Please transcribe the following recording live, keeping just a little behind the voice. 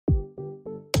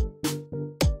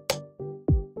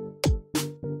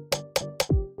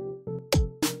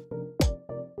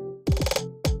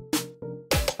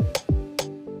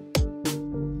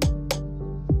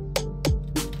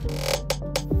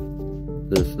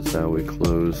This is how we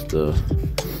close the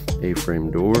A-frame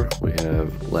door. We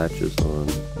have latches on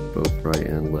both right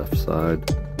and left side.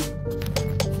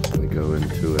 We go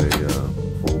into a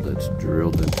hole that's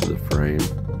drilled into the frame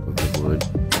of the wood.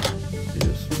 You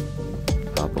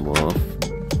just pop them off.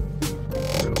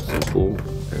 Real simple.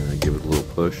 And I give it a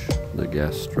little push. The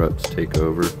gas struts take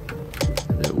over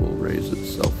and it will raise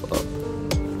itself up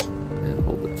and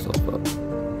hold itself up.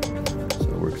 So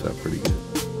it works out pretty good.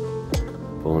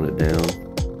 Pulling it down,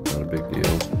 not a big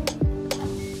deal.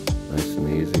 Nice and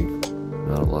easy,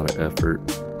 not a lot of effort.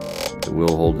 It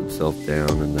will hold itself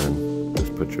down, and then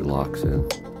just put your locks in.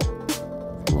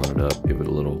 Line it up, give it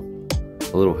a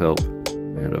little help,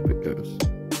 and up it goes.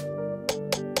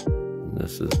 And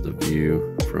this is the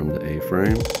view from the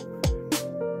A-frame.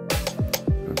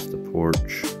 That's the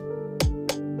porch.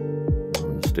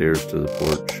 The stairs to the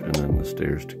porch, and then the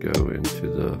stairs to go into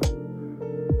the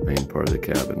main part of the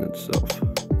cabin itself.